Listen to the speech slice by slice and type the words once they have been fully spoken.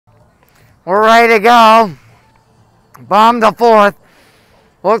We're ready to go. Bomb the fourth.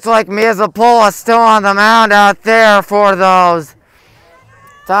 Looks like Miazapola is still on the mound out there for those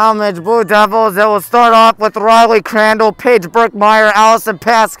Tallmadge Blue Devils. It will start off with Riley Crandall, Paige Brookmeyer, Allison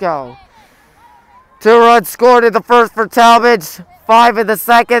Pasco. 2 runs scored in the first for Tallmadge, 5 in the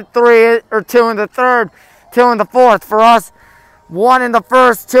second, 2 in the third, 2 in the fourth. For us, 1 in the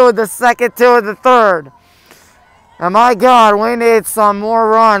first, 2 in the second, 2 in the third. And my God, we need some more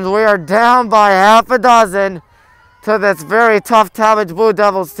runs. We are down by half a dozen to this very tough Tallmadge Blue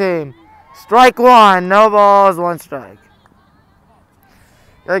Devils team. Strike 1, no balls, 1 strike.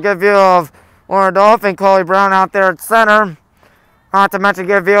 Get a good view of Warren Dolphin and Chloe Brown out there at center. Not to mention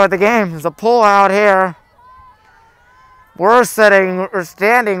get a view of the game. There's a pull out here. We're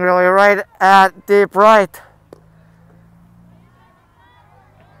standing really right at deep right.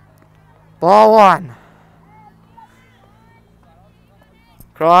 Ball 1.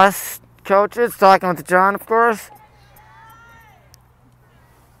 Cross coaches talking with John, of course.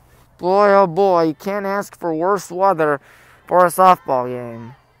 Boy, oh boy, you can't ask for worse weather for a softball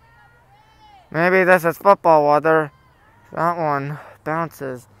game. Maybe this is football weather. That one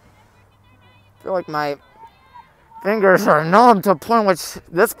bounces. I feel like my fingers are numb to a point which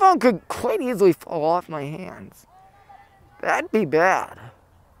this phone could quite easily fall off my hands. That'd be bad.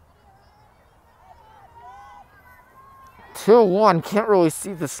 2-1, can't really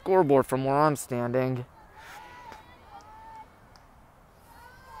see the scoreboard from where I'm standing.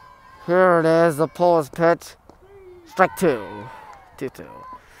 Here it is, the pull is pitch. Strike 2. 2-2.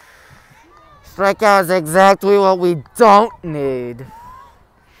 Strikeout is exactly what we don't need.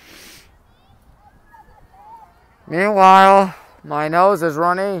 Meanwhile, my nose is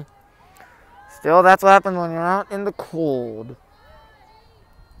runny. Still, that's what happens when you're out in the cold.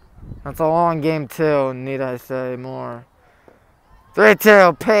 That's a long game too, need I say more.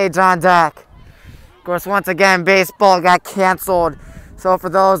 3-2, Paige on deck. Of course, once again, baseball got canceled. So for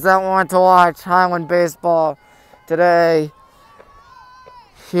those that want to watch Highland baseball today,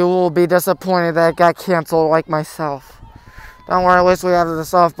 you will be disappointed that it got canceled like myself. Don't worry, at least we have the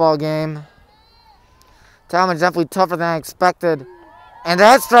softball game. Tallmadge definitely tougher than I expected. And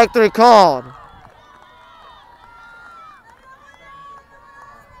that's strike 3 called.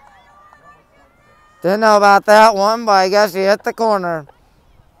 Didn't know about that one, but I guess he hit the corner.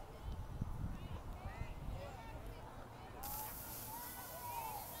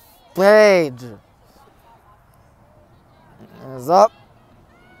 Paige is up.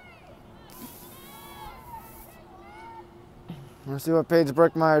 Let's see what Paige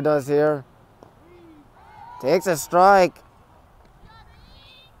Brookmeyer does here. Takes a strike.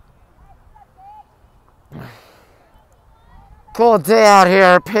 Cool day out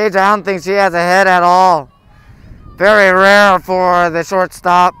here. Paige, I don't think she has a hit at all. Very rare for the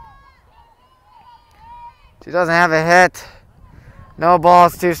shortstop. She doesn't have a hit. No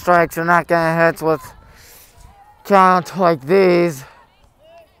balls, 2 strikes. You're not getting hits with count like these.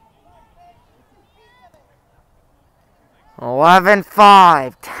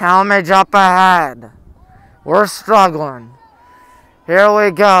 11-5. Tallmadge up ahead. We're struggling. Here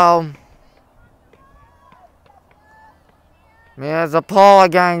we go. Here's a pull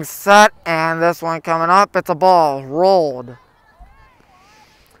getting set, and this one coming up. It's a ball. Rolled.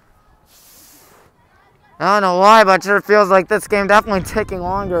 I don't know why, but it sure feels like this game definitely taking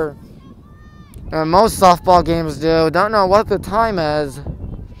longer than most softball games do. Don't know what the time is.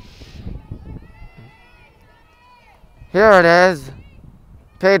 Here it is.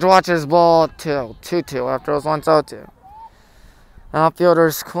 Paige watches ball 2. 2-2 after it was once 0-2.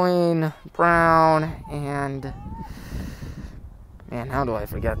 Outfielders Queen, Brown, and... Man, how do I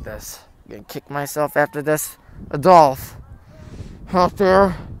forget this? I'm gonna kick myself after this. Adolph. Out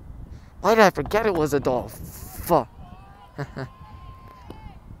there. Why did I forget it was Adolph? Fuck.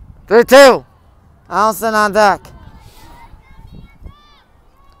 3-2. Allison on deck.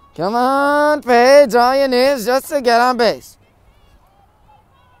 Come on, Paige. All you need is just to get on base.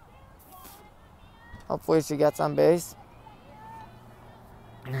 Hopefully she gets on base.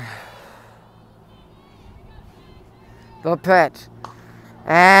 The pitch.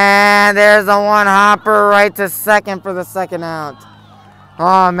 And there's the one hopper right to second for the second out.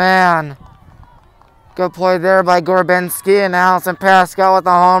 Oh, man. Good play there by Gorbinski, and Allison Pascal with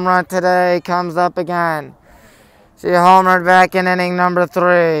a home run today comes up again. She homered back in inning number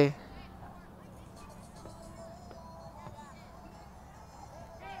 3.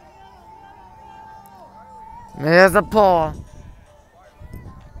 Here's a pull.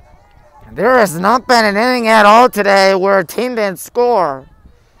 There has not been an inning at all today where a team didn't score.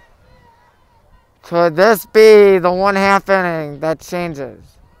 Could this be the 1/2 inning that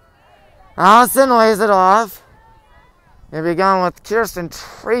changes? Allison lays it off. We'll be going with Kirsten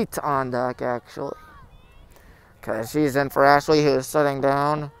Treat on deck, actually. Because she's in for Ashley, who's sitting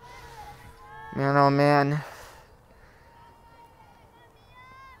down. Man, oh man.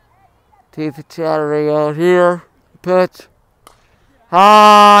 Teeth chattering out here. Pitch.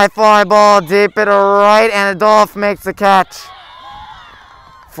 High fly ball deep into right, and Adolph makes the catch.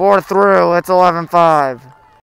 4 through. It's 11-5.